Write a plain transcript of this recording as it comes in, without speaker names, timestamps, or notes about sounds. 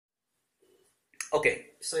Okay,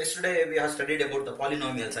 so yesterday we have studied about the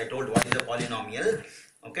polynomials. I told what is a polynomial.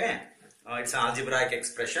 Okay, it's an algebraic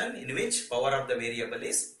expression in which power of the variable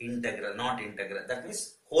is integral, not integral. That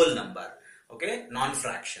means whole number. Okay,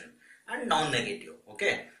 non-fraction and non-negative.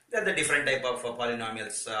 Okay, there are the different type of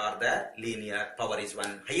polynomials are there. Linear, power is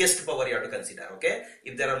 1. Highest power you have to consider. Okay,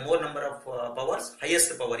 if there are more number of powers,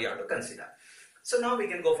 highest power you have to consider. So now we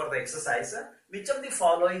can go for the exercise. Which of the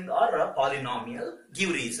following are a polynomial?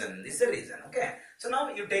 Give reason. This is the reason. Okay. So now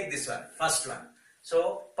you take this one. First one.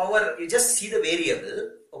 So power, you just see the variable.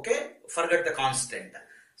 Okay. Forget the constant.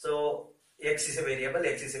 So x is a variable,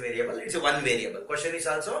 x is a variable. It's a one variable. Question is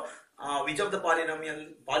also which of the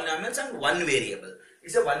polynomials and one variable.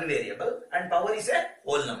 It's a one variable and power is a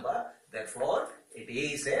whole number. Therefore, it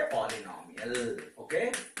is a polynomial.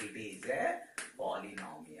 Okay. It is a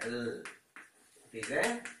polynomial. It is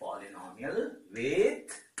a polynomial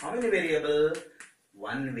with how many variable?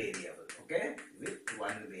 One variable. Okay, with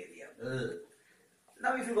one variable.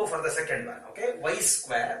 Now if you go for the second one, okay, y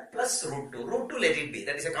square plus root 2. Root 2 let it be,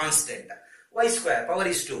 that is a constant. Y square, power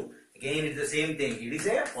is 2. Again it is the same thing, it is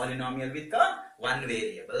a polynomial with one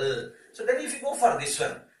variable. So then if you go for this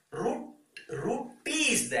one, root t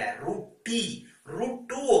is there, root t. Root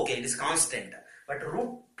 2, okay, it is constant. But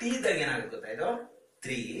root t ದಾಗ ಏನಾಗುತ್ತೆ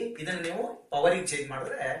 3 ಇದನ್ನು ನೀವು power change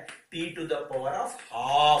ಮಾಡಿದ್ರೆ t to the power of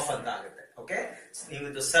half ಅಂತ ಆಗುತ್ತೆ. Okay, ನೀವು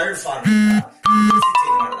ಇದು third form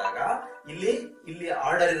change ಮಾಡಿದಾಗ ಇಲ್ಲಿ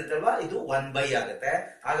ಆರ್ಡರ್ ಇರುತ್ತಲ್ವಾ, ಇದು 1 ಆಗುತ್ತೆ.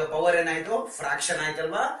 ಆಗ ಪವರ್ ಏನಾಯ್ತು? ಫ್ರಾಕ್ಷನ್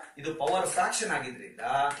ಆಯ್ತಲ್ವಾ. ಇದು ಪವರ್ ಫ್ರಾಕ್ಷನ್ ಆಗಿದ್ರಿಂದ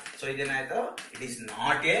so ಇದೇನಾಯ್ತು? It is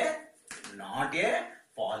not A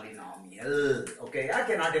polynomial. Okay,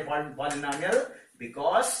 ಯಾಕೆ not A polynomial?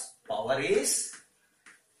 Because power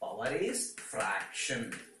is fraction.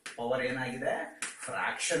 Power ಏನಾಗಿದೆ?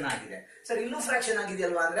 ಫ್ರಾಕ್ಷನ್ ಆಗಿದೆ. ಸರ್ ಇಲ್ಲೂ ಫ್ರಾಕ್ಷನ್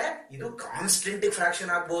ಆಗಿದೆಯಲ್ವಾ ಅಂದ್ರೆ ಇದು ಕಾನ್ಸ್ಟೆಂಟ್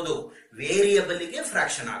ಫ್ರಾಕ್ಷನ್ ಆಗ್ಬಹುದು, ವೇರಿಯಬಲ್ ಗೆ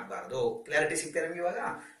ಫ್ರಾಕ್ಷನ್ ಆಗಬಾರ್ದು. ಕ್ಲಾರಿಟಿ ಸಿಗ್ತದೆ ನಮ್ಗೆ ಇವಾಗ.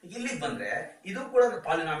 ಇಲ್ಲಿಗೆ ಬಂದ್ರೆ ಇದು ಕೂಡ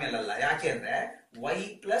ಪಾಲಿನಾಮಿಯಲ್ ಅಲ್ಲ. ಯಾಕೆ ಅಂದ್ರೆ y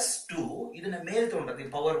plus 2 ಇದನ್ನ ಮೇಲ್ ತಗೊಂಡ್ರೆ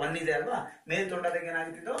ಪವರ್ 1 ಇದೆ ಅಲ್ವಾ, ಮೇಲ್ ತಗೊಂಡಾಗ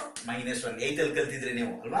ಏನಾಗುತ್ತಿದ್ದು -1. 8 ಅಲ್ಲಿ ಕಲ್ತಿದ್ರಿ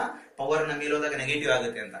ನೀವು ಅಲ್ವಾ, ಪವರ್ ನ ಮೇಲೆ ಹೋದಾಗ ನೆಗೆಟಿವ್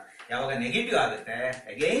ಆಗುತ್ತೆ ಅಂತ. ಯಾವಾಗ ನೆಗೆಟಿವ್ ಆಗುತ್ತೆ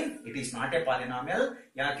again it is not A polynomial.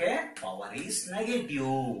 ಯಾಕೆ? Power is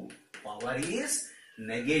negative.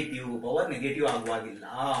 Power negative ಆಗುವಾಗಿಲ್ಲ.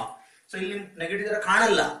 So ಇಲ್ಲಿ ನೆಗೆಟಿವ್ ತರ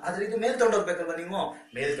ಕಾಣಲ್ಲ, ಆದ್ರೆ ಇದು ಮೇಲ್ ತಗೊಂಡೋಗ್ಬೇಕಲ್ವಾ, ನೀವು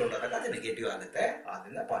ಮೇಲ್ ತಗೊಂಡೋದಾಗ ಅದು ನೆಗೆಟಿವ್ ಆಗುತ್ತೆ.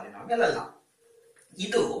 ಆದ್ರಿಂದ ಪಾಲಿನಾಮಿಯಲ್ ಅಲ್ಲ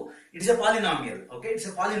ಇದು. It's A polynomial. Okay, it's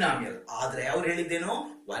A polynomial. ಆದ್ರೆ ಅವ್ರು ಹೇಳಿದ್ದೇನು?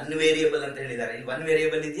 ಒನ್ ವೇರಿಯಬಲ್ ಅಂತ ಹೇಳಿದ್ದಾರೆ. ಇಲ್ಲಿ ಒನ್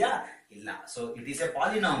ವೇರಿಯಬಲ್ ಇದೆಯಾ? ಇಲ್ಲ. So it is A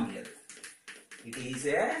polynomial. It is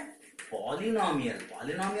A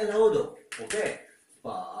polynomial ಹೌದು. Okay,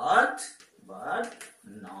 but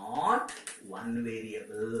not one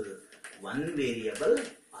variable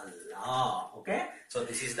ಅಲ್ಲ. Okay, so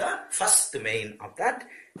this is the first main of that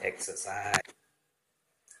exercise.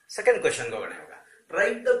 Second question ಹೋಗೋಣ ಇವಾಗ.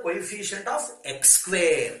 Right the coefficient of X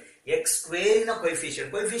square. X square ನ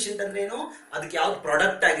coefficient ಅಂದ್ರೆ ಏನು? ಅದಕ್ಕೆ ಯಾವ್ದು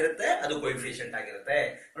product ಆಗಿರುತ್ತೆ ಅದು ಕೊಯಿಫಿಷಿಯಂಟ್ ಆಗಿರುತ್ತೆ.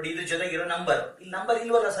 ನೋಡಿ, ಇದ್ರ ಜೊತೆಗಿರೋ ನಂಬರ್, ಇಲ್ಲಿ ನಂಬರ್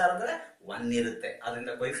ಇಲ್ವಲ್ಲ ಸರ್ ಅಂದ್ರೆ 1 ಇರುತ್ತೆ.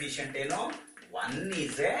 ಅದರಿಂದ ಕೊಯಿಫಿಷಿಯಂಟ್ ಏನು? 1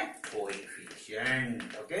 ಈಸ್ ಎ ಕೊಯಿಫಿಷಿಯಂಟ್.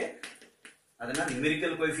 ಓಕೆ, ಅದನ್ನ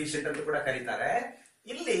ನ್ಯೂಮೆರಿಕಲ್ ಕೊಯಿಫಿಷಿಯಂಟ್ ಅಂತ ಕೂಡ ಕರೀತಾರೆ.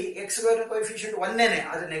 ಇಲ್ಲಿ ಎಕ್ಸ್ ಸ್ಕ್ವೇರ್ ಕೊಯಿಫಿಷಿಯಂಟ್ 1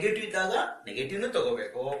 ಆದ್ರೆ ನೆಗೆಟಿವ್ ಇದ್ದಾಗ ನೆಗೆಟಿವ್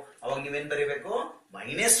ತಗೋಬೇಕು. ಅವಾಗ ನೀವೇನ್ ಬರೀಬೇಕು?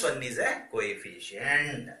 -1 ಈಸ್ ಎ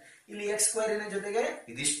ಕೊಯಿಫಿಷಿಯಂಟ್. ಇಲ್ಲಿ ಎಕ್ಸ್ ಸ್ಕ್ವೇರ್ ಜೊತೆಗೆ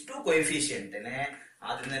ಇದಿಷ್ಟು ಕೊಯಿಫಿಷಿಯಂಟ್.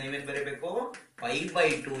 ಆದ್ರಿಂದ ನೀವೇನ್ ಬರೀಬೇಕು?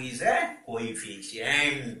 π/2 ಈಸ್ ಎ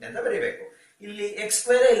ಕೊಯಿಫಿಷಿಯಂಟ್ ಅಂತ ಬರೀಬೇಕು. ಇಲ್ಲಿ ಎಕ್ಸ್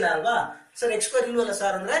ಸ್ಕ್ವೇರ್ ಇಲ್ಲ ಅಲ್ವಾ ಸರ್, ಎಕ್ಸ್ ಸ್ಕ್ವೇರ್ ಇಲ್ವಲ್ಲ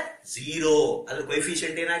ಸರ್ ಅಂದ್ರೆ 0. ಅದ್ರ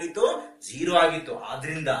ಕೊಯಿಫಿಷಿಯಂಟ್ ಏನಾಗಿತ್ತು? 0 ಆಗಿತ್ತು.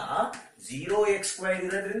 ಆದ್ರಿಂದ 0 ಎಕ್ಸ್ ಸ್ಕ್ವೇರ್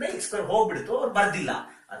ಇರೋದ್ರಿಂದ ಎಕ್ಸ್ ಸ್ಕ್ವೇರ್ ಹೋಗ್ಬಿಡ್ತು, ಅವ್ರು ಬರ್ದಿಲ್ಲ.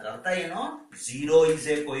 ಅದ್ರ ಅರ್ಥ ಏನು? 0 ಈಸ್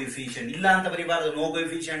ಎ ಕೊಯಿಫಿಷಿಯಂಟ್. ಇಲ್ಲ ಅಂತ ಬರೀಬಾರದು. No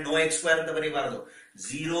coefficient, no X square ಅಂತ ಬರೀಬಾರದು.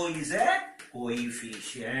 0 ಈಸ್ ಎ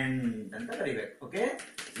ಕೊಯಿಫಿಷಿಯಂಟ್ ಅಂತ ಬರೀಬೇಕು. ಓಕೆ,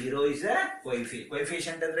 0 ಈಸ್ ಎ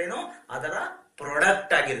ಕೊಯಿಫಿಷಿಯಂಟ್ ಅಂದ್ರೆ ಏನು? ಅದರ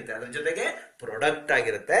ಪ್ರಾಡಕ್ಟ್ ಆಗಿರುತ್ತೆ, ಅದ್ರ ಜೊತೆಗೆ ಪ್ರಾಡಕ್ಟ್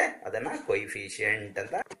ಆಗಿರುತ್ತೆ, ಅದನ್ನ ಕೊಯಿಫಿಷಿಯಂಟ್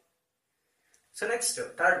ಅಂತ. ಸೊ ನೆಕ್ಸ್ಟ್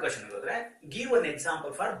ಥರ್ಡ್ ಕ್ವಶನ್ ಹೋದ್ರೆ, give an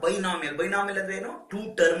example for binomial. Binomial ಅಂದ್ರೆ ಏನು? 2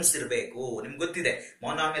 ಟರ್ಮ್ಸ್ ಇರಬೇಕು. ನಿಮ್ಗೆ ಗೊತ್ತಿದೆ,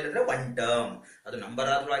 ಮೊನಾಮಿಯಲ್ ಅಂದ್ರೆ 1 ಟರ್ಮ್. ಅದು ನಂಬರ್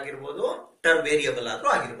ಆದ್ರೂ ಆಗಿರ್ಬೋದು, ಟರ್ಮ್ ವೇರಿಯಬಲ್ ಆದ್ರೂ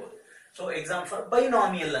ಆಗಿರ್ಬೋದು. ಸೊ ಎಕ್ಸಾಂಪಲ್ ಫಾರ್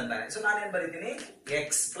ಬೈನಾಮಿಯಲ್ ಅಂತಾನೆ. ಸೊ ನಾನೇನ್ ಬರೀತೀನಿ? x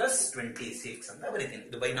plus 26 ಅಂತ ಬರೀತೀನಿ.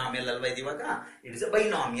 ಇದು ಬೈನಾಮಿಯಲ್ ಅಲ್ವಾ? ಇವಾಗ it is a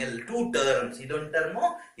binomial. 2 terms, ಇದೊಂದು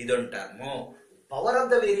term. Power of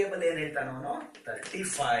the variable ಏನ್ ಹೇಳ್ತಾನೆ ಅವನು?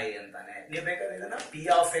 35 ಅಂತಾನೆ. ನೀವು ಬೇಕಾದ್ರೆ ಇದನ್ನ p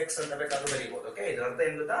ಆಫ್ x ಅಂತ ಬೇಕಾದ್ರೂ ಬರೀಬಹುದು. ಓಕೆ, ಇದರ ಅರ್ಥ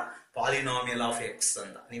ಏನ್ ಗೊತ್ತಾ? ಪಾಲಿನಾಮಿಯಲ್ ಆಫ್ ಎಕ್ಸ್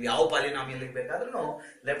ಅಂತ. ನೀವು ಯಾವ ಪಾಲಿನಾಮಿಯಲ್ ಬೇಕಾದ್ರೂ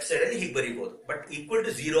ಲೆಫ್ಟ್ ಸೈಡ್ ಅಲ್ಲಿ ಹೀಗೆ ಬರೀಬಹುದು. ಬಟ್ ಈಕ್ವಲ್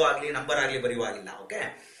ಟು 0 ಆಗ್ಲಿ ನಂಬರ್ ಆಗ್ಲಿ ಬರೆಯುವಾಗಿಲ್ಲ. Okay,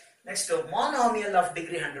 next ಮೊನಾಮಿಯಲ್ of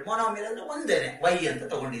degree 100. ಮೊನಾಮಿಯಲ್ ಅಂದ್ರೆ ಒಂದೇನೆ y ಅಂತ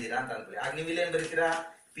ತಗೊಂಡಿದ್ದೀರಾ ಅಂತ ಅನ್ಕೊಳ್ಳಿ. ಆಗ ನೀವು ಇಲ್ಲೇನ್ ಬರೀತೀರಾ?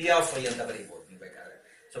 p ಆಫ್ y ಅಂತ ಬರೀಬಹುದು ನೀವು ಬೇಕಾದ್ರೆ.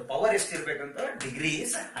 So power ಎಷ್ಟಿರ್ಬೇಕಂತ? Degree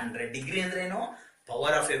is 100. Degree ಅಂದ್ರೆ ಏನು?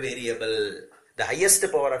 Power of A variable. the highest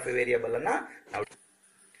power of a variable.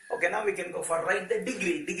 Okay, now we can go for write the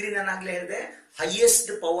degree. Degree ನಾನು ಆಗ್ಲೇ ಹೇಳಿದೆ highest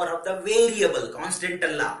power of the variable, constant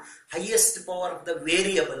ಅಲ್ಲ, highest power of the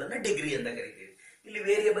variable ಅನ್ನ degree ಅಂತ ಕರೀತೀವಿ. ಇಲ್ಲಿ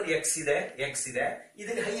variable x ಇದೆ,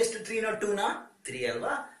 ಇದರಲ್ಲಿ highest 3 ನೋ 2 ನ 3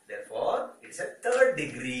 ಅಲ್ವಾ, therefore it's a third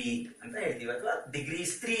degree ಅಂತ ಹೇಳ್ತೀವಿ. ಅಥವಾ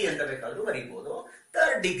degrees 3 ಅಂತ ಬೇಕಾದ್ರೂ ಬರೀಬಹುದು,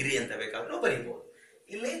 third degree ಅಂತ ಬೇಕಾದ್ರೂ ಬರೀಬಹುದು.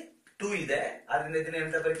 ಇಲ್ಲಿ 2 ಇದೆ, ಆದ್ರಿಂದ ಇದನ್ನ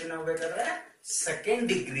ಎಂತ ಬರೀತೀವಿ ನಾವು ಬೇಕಾದ್ರೆ ಸೆಕೆಂಡ್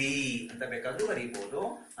ಡಿಗ್ರಿ ಅಂತ ಬೇಕಾದ್ರೂ ಬರೀಬಹುದು,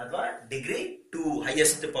 ಅಥವಾ ಡಿಗ್ರಿ 2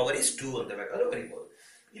 ಹೈಯೆಸ್ಟ್ ಪವರ್ ಇಸ್ 2 ಅಂತ ಬೇಕಾದ್ರೂ ಬರೀಬಹುದು.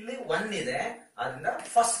 ಇಲ್ಲಿ 1 ಇದೆ, ಆದ್ರಿಂದ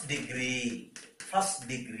ಫಸ್ಟ್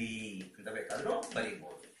ಡಿಗ್ರಿ ಅಂತ ಬೇಕಾದ್ರೂ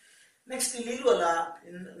ಬರೀಬಹುದು. ನೆಕ್ಸ್ಟ್ ಇಲ್ಲಿ ಇಲ್ವಲ್ಲ,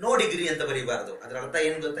 ನೋ ಡಿಗ್ರಿ ಅಂತ ಬರೀಬಾರ್ದು. ಅದರ ಅರ್ಥ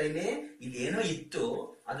ಏನ್ ಗೊತ್ತಾ, ಇಲ್ಲಿ ಏನೋ ಇತ್ತು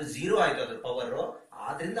ಅದು 0 ಆಯ್ತು ಅದ್ರ ಪವರ್,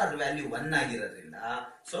 ಆದ್ರಿಂದ ಅದ್ರ ವ್ಯಾಲ್ಯೂ 1 ಆಗಿರೋದ್ರಿಂದ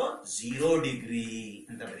ಸೊ 0 ಡಿಗ್ರಿ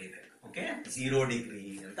ಅಂತ ಬರೀಬೇಕು. ಓಕೆ, 0 ಡಿಗ್ರಿ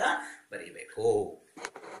ಅಂತ ಬರೀಬೇಕು.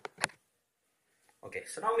 Okay,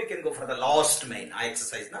 so now we can go for the last main. ಆ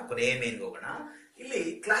ಎಕ್ಸರ್ಸೈಸ್ ನ ಕೊನೆ ಮೇನ್ ಹೋಗೋಣ. ಇಲ್ಲಿ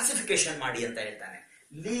ಕ್ಲಾಸಿಫಿಕೇಶನ್ ಮಾಡಿ ಅಂತ ಹೇಳ್ತಾನೆ.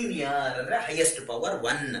 ಲೀನಿಯರ್ ಅಂದ್ರೆ ಹೈಯೆಸ್ಟ್ ಪವರ್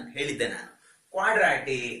 1 ಹೇಳಿದ್ದೆ ನಾನು,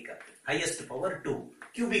 quadratic highest power 2,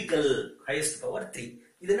 cubical highest power 3.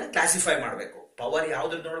 ಇದನ್ನ ಕ್ಲಾಸಿಫೈ ಮಾಡಬೇಕು. ಪವರ್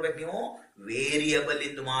ಯಾವ್ದು ನೋಡ್ಬೇಕು ನೀವು, ವೇರಿಯಬಲ್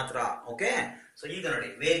ಇಂದು ಮಾತ್ರ. ಓಕೆ, ಸೊ ಈಗ ನೋಡಿ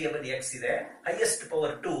ವೇರಿಯಬಲ್ ಎಕ್ಸ್ ಇದೆ, ಹೈಯೆಸ್ಟ್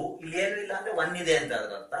ಪವರ್ 2, ಇಲ್ಲಿ ಏನು ಇಲ್ಲ ಅಂದ್ರೆ 1 ಇದೆ ಅಂತ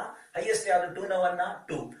ಅದರ ಅರ್ಥ. ಹೈಯೆಸ್ಟ್ ಯಾವ್ದು 2 ನ 1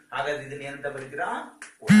 2, ಹಾಗಾದ್ರೆ ಇದನ್ನ ಏನಂತ ಬರೀತೀರಾ,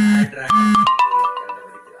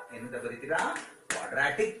 ಏನಂತ ಬರೀತೀರಾ,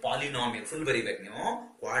 ಕ್ವಾಡ್ರಾಟಿಕ್ ಪಾಲಿನಾಮಿಯಲ್. ಫುಲ್ ಬರೀಬೇಕು ನೀವು,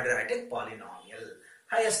 ಕ್ವಾಡ್ರಾಟಿಕ್ ಪಾಲಿನಾಮಿಯಲ್.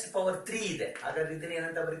 ಹೈಯೆಸ್ಟ್ ಪವರ್ 3 ಇದೆ, ಹಾಗಾದ್ರೆ ಇದನ್ನ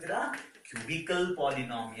ಏನಂತ ಬರೀತೀರಾ, ಕ್ಯೂಬಿಕಲ್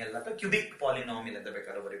ಪಾಲಿನಾಮಿಯಲ್ ಅಥವಾ ಕ್ಯೂಬಿಕ್ ಪಾಲಿನಾಮಿಯಲ್ ಅಂತ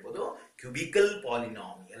ಬೇಕಾದ್ರೂ ಬರೀಬಹುದು, ಕ್ಯೂಬಿಕಲ್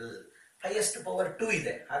ಪಾಲಿನಾಮಿಯಲ್. ಹೈಯೆಸ್ಟ್ ಪವರ್ 2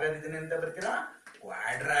 ಇದೆ, ಹಾಗಾದ್ರೆ ಇದನ್ನ ಎಂತ ಬರೀತೀರಾ,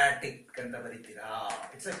 ಕ್ವಾಡ್ರಾಟಿಕ್ ಅಂತ ಬರೀತೀರಾ,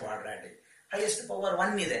 it's A quadratic. Highest power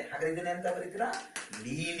 1 ಇದೆ, ಹಾಗಾದ್ರೆ ಇದನ್ನ ಎಂತ ಬರೀತೀರಾ,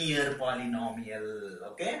 linear polynomial.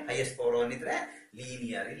 Okay, highest power 1 ಇದ್ರೆ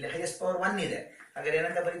ಲೀನಿಯರ್. ಇಲ್ಲಿ ಹೈಯೆಸ್ಟ್ ಪವರ್ 1 ಇದೆ, ಹಾಗಾದ್ರೆ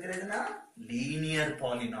ಏನಂತ ಬರೀತೀರಾ ಇದನ್ನ, ಲೀನಿಯರ್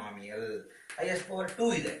ಪಾಲಿನಾಮಿಯಲ್. ಹೈಯೆಸ್ಟ್ ಪವರ್ 2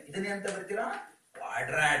 ಇದೆ, ಇದನ್ನ ಎಂತ ಬರೀತೀರಾ,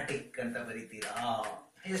 ಕ್ವಾಡ್ರಾಟಿಕ್ ಅಂತ ಬರೀತೀರಾ.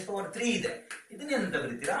 ಹೈಯೆಸ್ಟ್ ಪವರ್ 3 ಇದೆ, ಇದನ್ನ ಎಂತ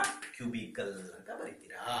ಬರೀತೀರಾ, ಕ್ಯೂಬಿಕಲ್ ಅಂತ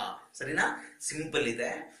ಬರೀತೀರಾ. ಸರಿನಾ, ಸಿಂಪಲ್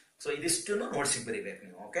ಇದೆ. ಸೊ ಇದಿಷ್ಟು ನೋಟ್ಸಿಗೆ ಬರೀಬೇಕು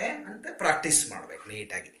ನೀವು. ಓಕೆ, ಅಂತ ಪ್ರಾಕ್ಟೀಸ್ ಮಾಡ್ಬೇಕು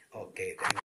ನೀಟಾಗಿ. ಓಕೆ.